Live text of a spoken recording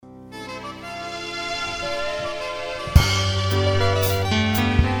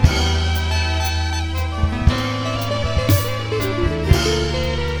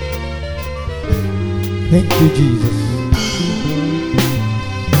Thank you, Jesus.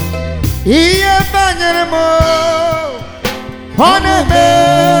 Iye banyere mo, one me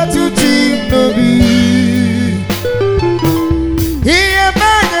tuti nobi. Iye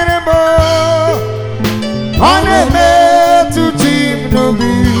banyere mo, one me tuti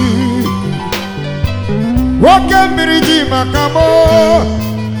nobi. Woke miriji makamo,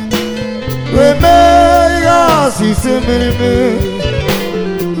 we me ya si se me.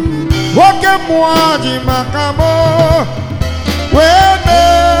 Woke muaji makamo, we me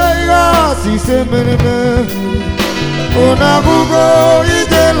ya si se me. Ona gugo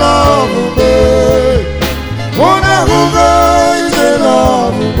ije love me, ona gugo ije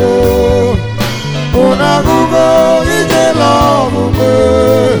love me, ona gugo ije love me,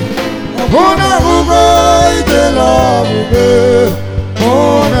 ona gugo ije love me,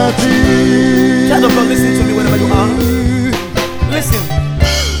 ona ti. Child of God, listen to me wherever you are. Listen.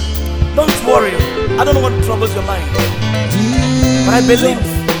 Don't worry. I don't know what troubles your mind. But I believe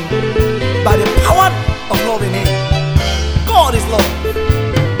by the power of love in Him, God is love.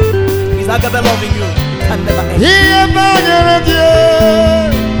 His agape love in you can never end. Iye banyere die,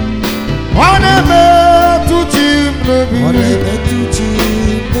 one me tuti nobi.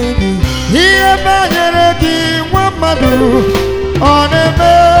 Iye banyere di wamadu, one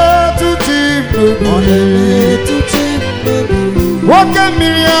me tuti nobi. Woke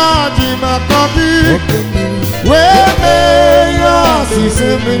miriaji makabi, we me ya si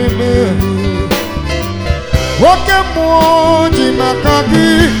se me. Woke muaji makabi,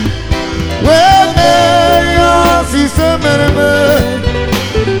 we me ya si se me.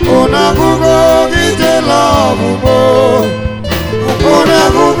 Ona gugo ije love mo, ona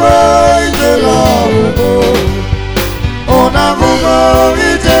gugo ije love mo, ona gugo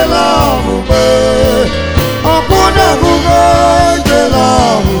ije love mo, ona gugo ije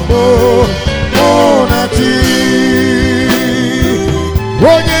love mo, ona ti.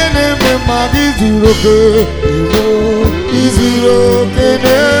 Onye na-eme mmadụ izuru oke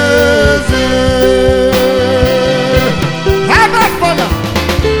n'ezie. Abba Father,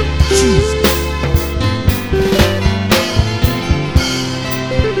 Jesus.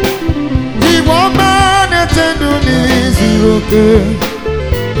 Igwe ọma na-ete ndụ n'izuru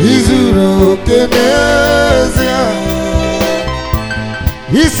oke n'ezie.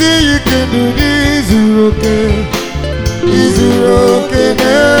 Isi ike ndụ n'izuru oke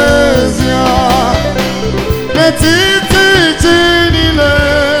n'ezie. N'etiti chi niile,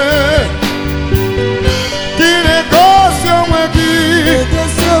 gị na-egosi onwe gị,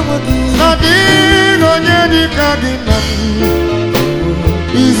 n'adịghị onye dị ka gị na m.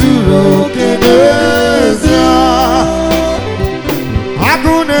 Izuru oke n'ezie.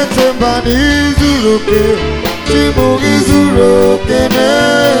 Agụ na-eche mba n'izuru oke, chi bụ izuru oke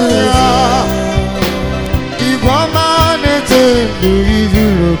n'ezie. Igwe ọma na-eche ndụ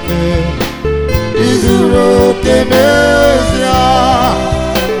izuru oke n'ezie.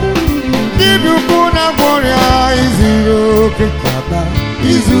 Dibịa ukwu na-agwọ ọrịa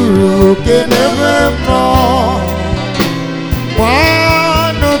izuru oke n'ebe m nọ.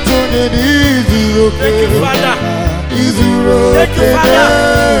 Nwanne otu onye n'izuru oke, izuru oke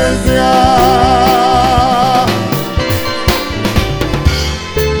n'ezie.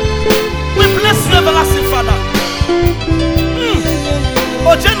 We bless you, everlasting Father.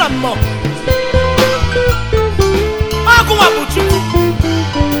 Ojena mo.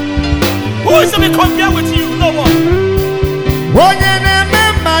 Who is to be compared with you? No one. Onye na-eme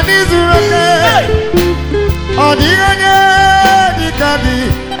mmadụ izuru oke, ọ dịghị onye dịka gị.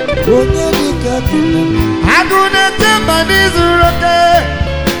 Agụ na-eche mmadụ izuru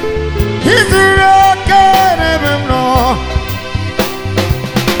oke n'ebe m nọ.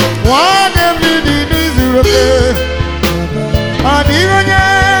 Nwanne m dị n'izuru oke, ọ dịghị onye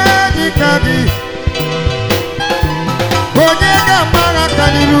dịka gị. Onye ga-agbagha aka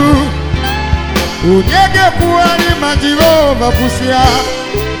n'iru, onye ga-ekwugharị ma Jehova kwụsịa.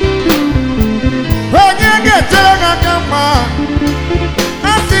 Onye ga-echere gị aka mma,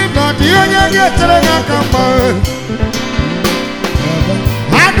 a sị na ọ dị onye ga-echere gị aka mma.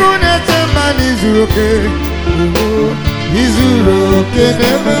 Agụ na-eche mma n'izuru oke, izuru oke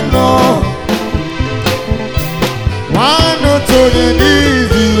n'ebe m nọ. Nwanne otu onye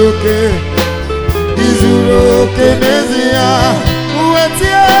n'izuru oke, izuru oke n'ezie.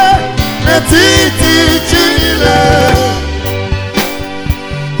 Wetie n'etiti chi niile,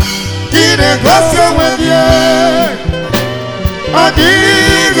 gị na-egosi onwe gị, ọ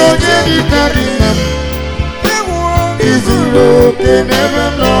dịghị onye dị ka gị na m. Izuru oke n'ebe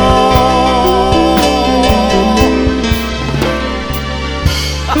m nọ.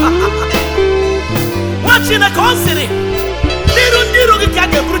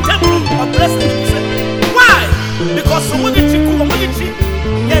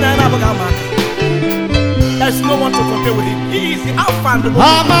 okay with him. He is the Alpha and the Omega.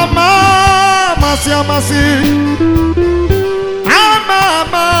 Amama masi amasi.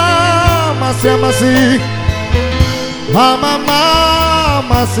 Amama masi amasi. Amama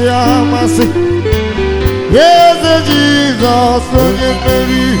masi amasi. Yes, Jesus, onye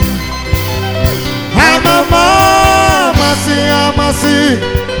Mary. Amama masi amasi.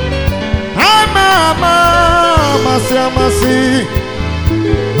 Amama masi amasi.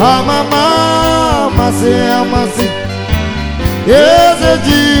 Amama masi amasi. Yes,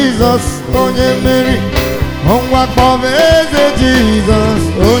 Jesus, onye Mary. Onwa kpọm eze Jesus,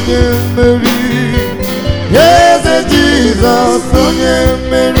 onye Mary. Yes, Jesus, onye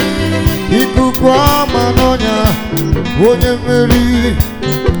Mary. Ikuku ama n'ọnya, onye Mary.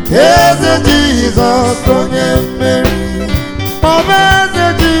 Yes, Jesus, onye Mary. Kpọm eze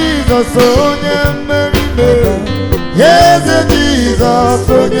Jesus, onye Mary. Yes, Jesus,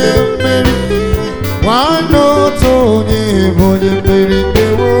 onye Mary. Wano Tony, onye Mary.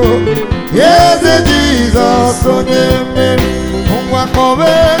 Yes, Jesus, onye Mary. Onwa kpọm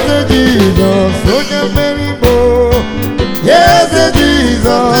eze Jesus, onye Mary. Yes,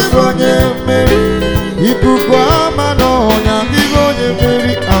 Jesus, onye Mary. Ikuku ama n'ọnya, onye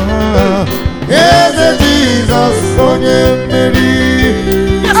Mary. Yes, Jesus, onye Mary.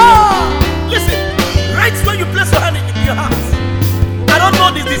 Listen, right when you place your hand in your heart, I don't know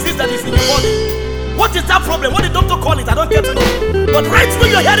the disease that is in your body. What is that problem? What did the doctor call it? I don't get to know. But right when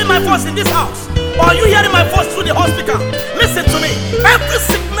you're hearing my voice in this house, or you hearing my voice through the hospital, listen to me. Every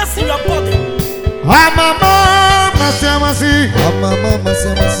sickness in your body, Amama masi amasi. Amama masi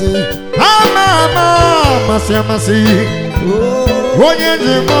amasi. Amama masi amasi. Onye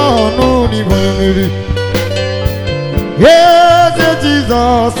njemonu ni onye Mary. Yes,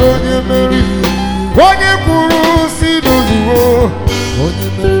 Jesus, onye Mary. Onye kwuru si n'ozugo, onye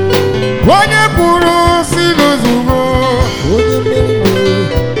Mary. Onye kwuru si n'ozugo, onye Mary.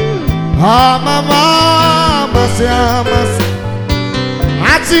 Amama masi amasi.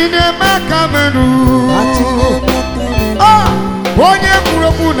 Atine makamenu. Onye kwuru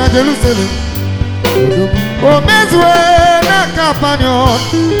okwu na Jerusalem. Omezue na Capernaum.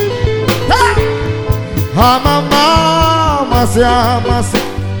 Amama masi amasi.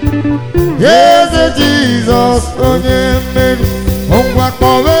 Yes, Jesus, onye Mary. Onwa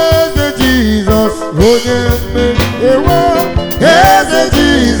kpọm eze Jesus, onye Mary. Yes,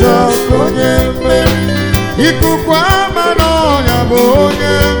 Jesus, onye Mary. Ikuku ama n'ọnya bụ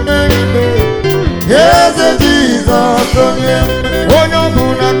onye Mary. Yes, Jesus, onye Mary. Onye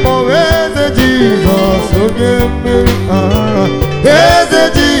ọbụla kpọm eze Jesus, onye Mary. Yes,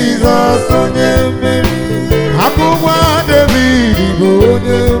 Jesus, onye Mary. Akụnwa David bụ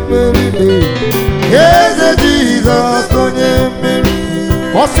onye Mary. Yes, Jesus, onye Mary.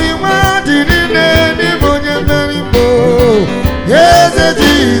 Ọsị nwa dị niile n'ime onye Mary bụ. Yes,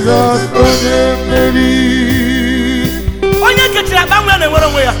 Jesus, onye Mary. onye kechiri agbanwe na-enwere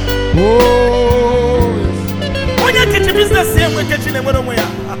onwe ya. Onye kechi business ya enwe kechi na-enwere onwe ya.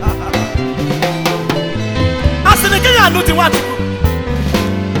 Asị na ike ya anụ dị Nwachukwu.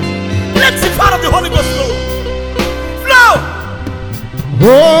 Let the power of the Holy Ghost flow. Flow!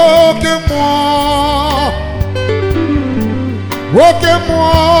 Oke mmụọ. Oke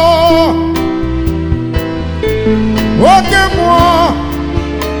mmụọ. Oke mmụọ.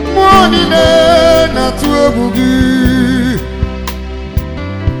 Mmụọ niile na-atụ egwu gị.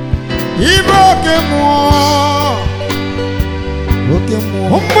 Ibe oke mmụọ. Oke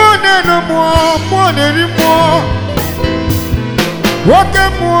mmụọ. Mmụọ na-enu mmụọ. Mmụọ na-eri mmụọ. Oke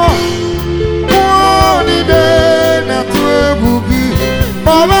mmụọ. Mmụọ niile na-atụ egwu gị.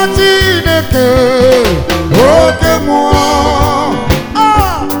 Baba Chineke. Oke mmụọ.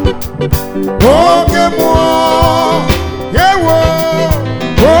 Oke mmụọ. Yewo.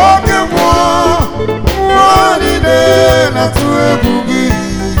 Oke mmụọ. Mmụọ niile na-atụ egwu gị.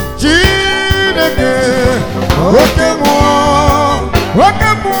 Chineke. Oke mmụọ. Oke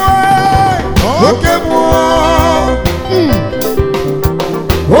mmụọ. Oke mmụọ.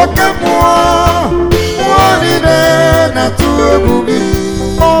 Oke mmụọ. Mmụọ niile na-atụ egwu gị.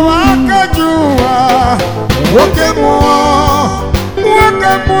 Ọwa aka ji ụwa. Oke mmụọ.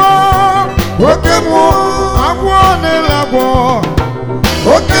 Oke mmụọ. Oke mmụọ. Agwọ na-ele agwọ.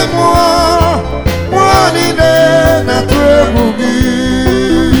 Oke mmụọ. Mmụọ niile na-atụ egwu gị.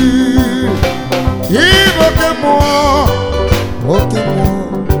 Ibe oke mmụọ. Oke mmụọ.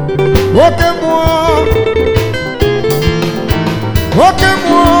 Oke mmụọ. Oke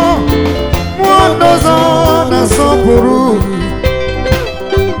mmụọ. Mmụọ ndị ọzọ na-asọpụrụ.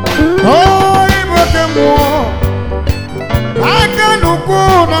 Ibe oke mmụọ. Aka n'ukwu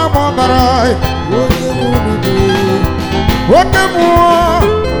na-agba ọbara. Onye nwere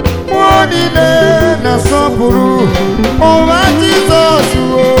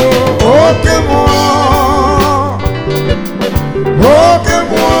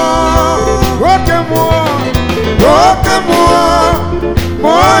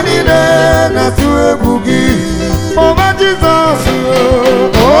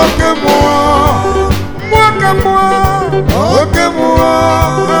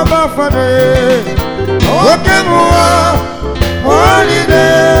mafade oke mua walide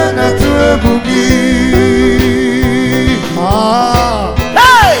na tuebugi.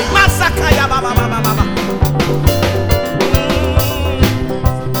 Hey, masakaya baba baba baba.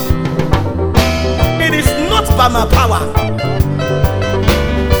 It is not by my power,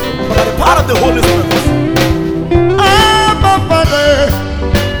 but by the power of the Holy Spirit.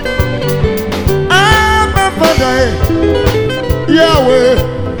 Yahweh,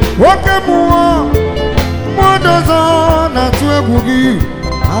 woke mua, modozo na tuebugi,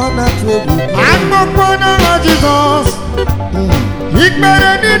 ana tuebugi. I'm a Jesus.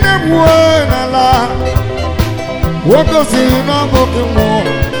 Ikbere ni nebuwe na la, woko si na boke mo,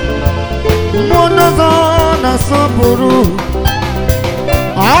 modozo na sopuru,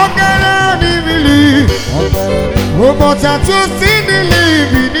 ogere ni mili, obocha tu si ni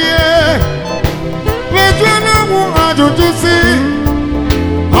libinie. Wejuna mu ajujusi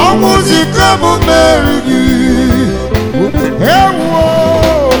amuzika mu merigi ewo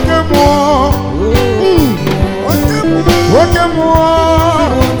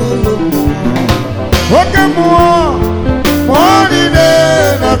okemo moride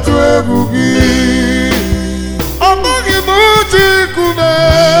na tuebugi amagi muti kume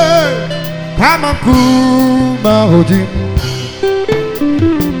kama kuma hoji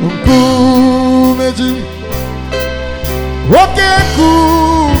kumeji woke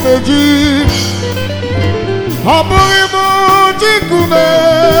kumeji amuri muti kume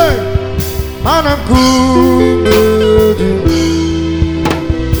mana kumeji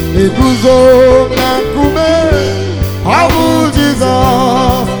iguzo na kume abu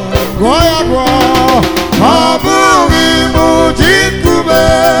Jesus goya gwa amuri muti kume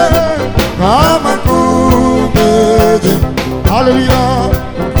mana kumeji hallelujah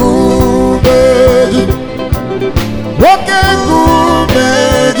kumeji woke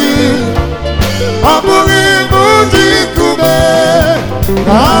kumeji amuri muti kume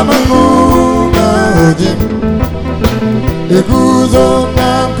kama kumeji iguzo na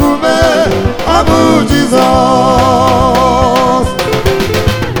kume abu Jesus.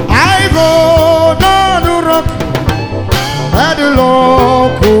 I go down the rock and the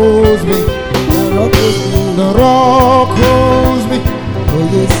Lord calls me. The rock calls me. Oh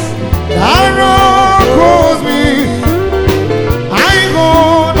yes, The rock calls me. I go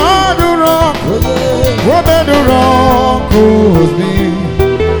down the rock. oh yeah. Where the rock calls me.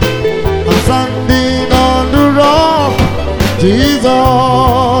 I'm standing on the rock,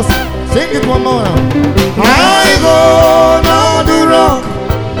 Jesus. Sing it one more now. I go down the rock,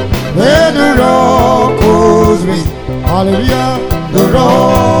 where the rock calls me. Hallelujah. The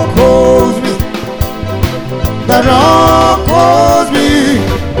rock calls me. The rock calls me.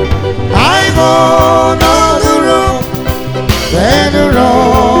 I go down the rock, where the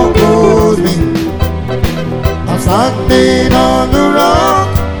rock calls me. I'm standing on the rock,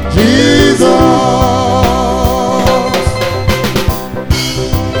 Jesus.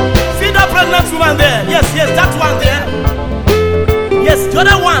 See that pregnant woman there? Yes, that one there. Yes, the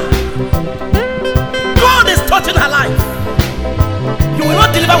other one. God is touching her life. You will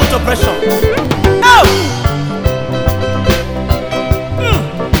not deliver with oppression. Oh!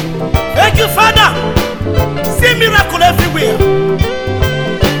 Thank you, Father. See miracle everywhere.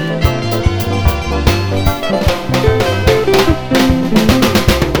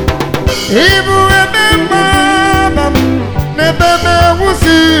 Ibu ememba nebeme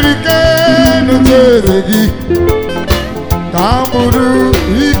usirike n'ocheregi kamuru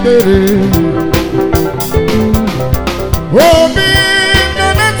ikere obi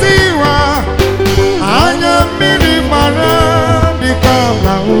nonetiwa anya mmiri mara dịka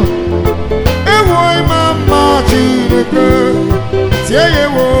mmanwụ ewo imama Chineke tie ya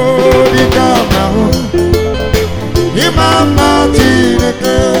ewo dịka mmanwụ imama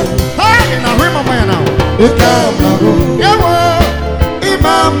Chineke. Imama ya now. Ikamnago. Yawo.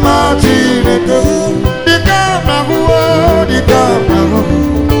 Imama Chineke. Ikamnago. Ikamnago.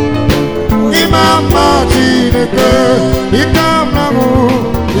 Imama Chineke. Ikamnago.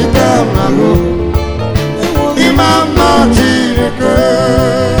 Ikamnago. Imama Chineke.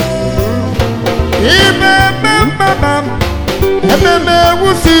 Imemememem. Ememe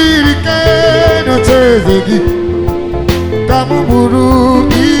wusirike no chezegi. Kamuburu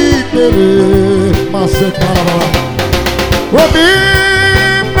Masekaraba Obi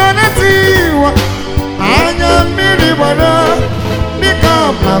Manetiwa Anya Miribara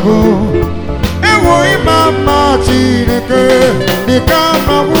Nikamnago Ewo Imama Chineke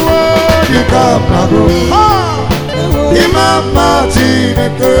Nikamnago Nikamnago Imama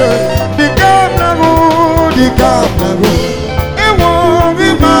Chineke Nikamnago Nikamnago Ewo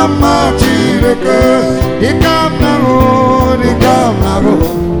Imama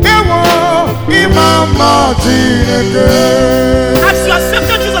As you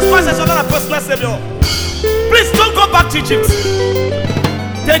accepted Jesus Christ as your Lord and personal Savior, please don't go back to Egypt.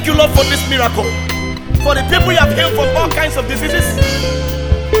 Thank you, Lord, for this miracle. For the people you have healed from all kinds of diseases,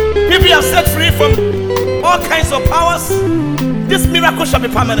 people you have set free from all kinds of powers, this miracle shall be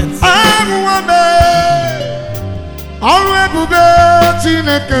permanent.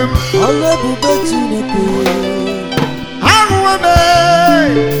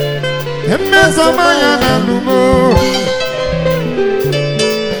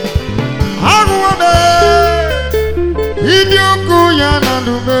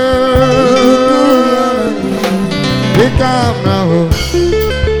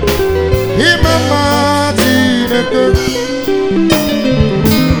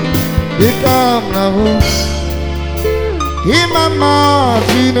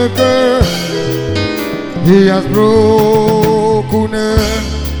 He has broken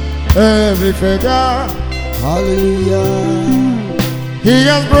every fetter. Hallelujah. He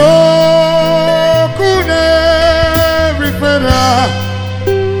has broken every fetter.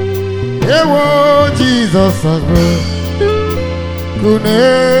 Oh, Jesus has broken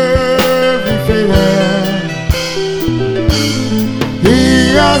every fetter. He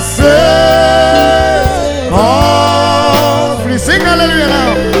has set all free. Sing hallelujah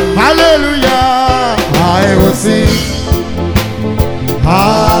now. Hallelujah. I will sing.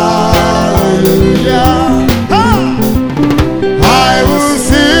 Hallelujah. I will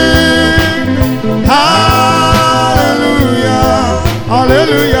sing. Hallelujah.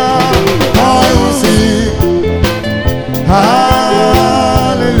 Hallelujah. I will sing.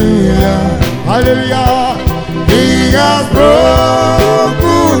 Hallelujah. Hallelujah. He has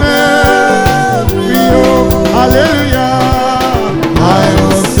broken every yoke. Hallelujah. I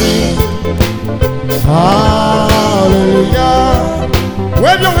will sing. Hallelujah.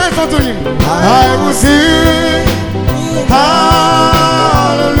 Wave your hands unto him. I will sing.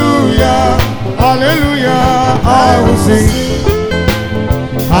 Hallelujah. Hallelujah. I will sing.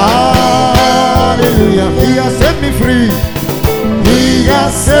 Hallelujah. He has set me free. He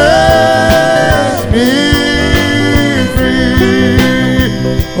has set me free.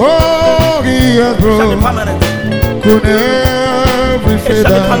 Oh, he has It shall be broken permanent. every It shall be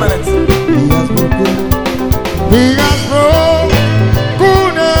fetter. permanent. He has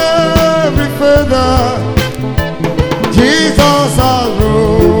broken every feather. Jesus has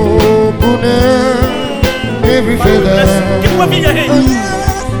broken every feather. Keep waving your hands.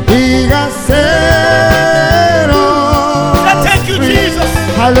 He has set us Say thank you, free. Jesus.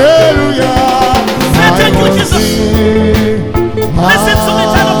 Hallelujah. Say thank you, I will Jesus. sing. Listen to me,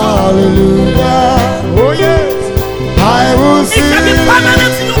 child of God. Hallelujah. Oh yes. I will It shall be sing.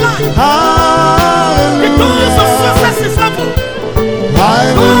 permanent in your life. The doors of success is open. I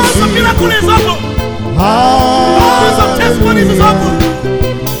will Doors of sing. miracle is open. Doors of testimonies is open.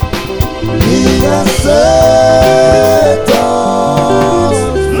 He has set us.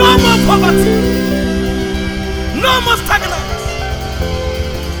 No more poverty. No more stagnance.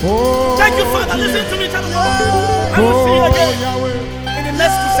 Oh, Thank you, Father. Listen to me, child of God. I will see you again Yahweh. in the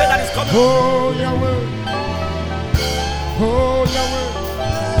next crusade that is coming. Oh, Yahweh. Oh,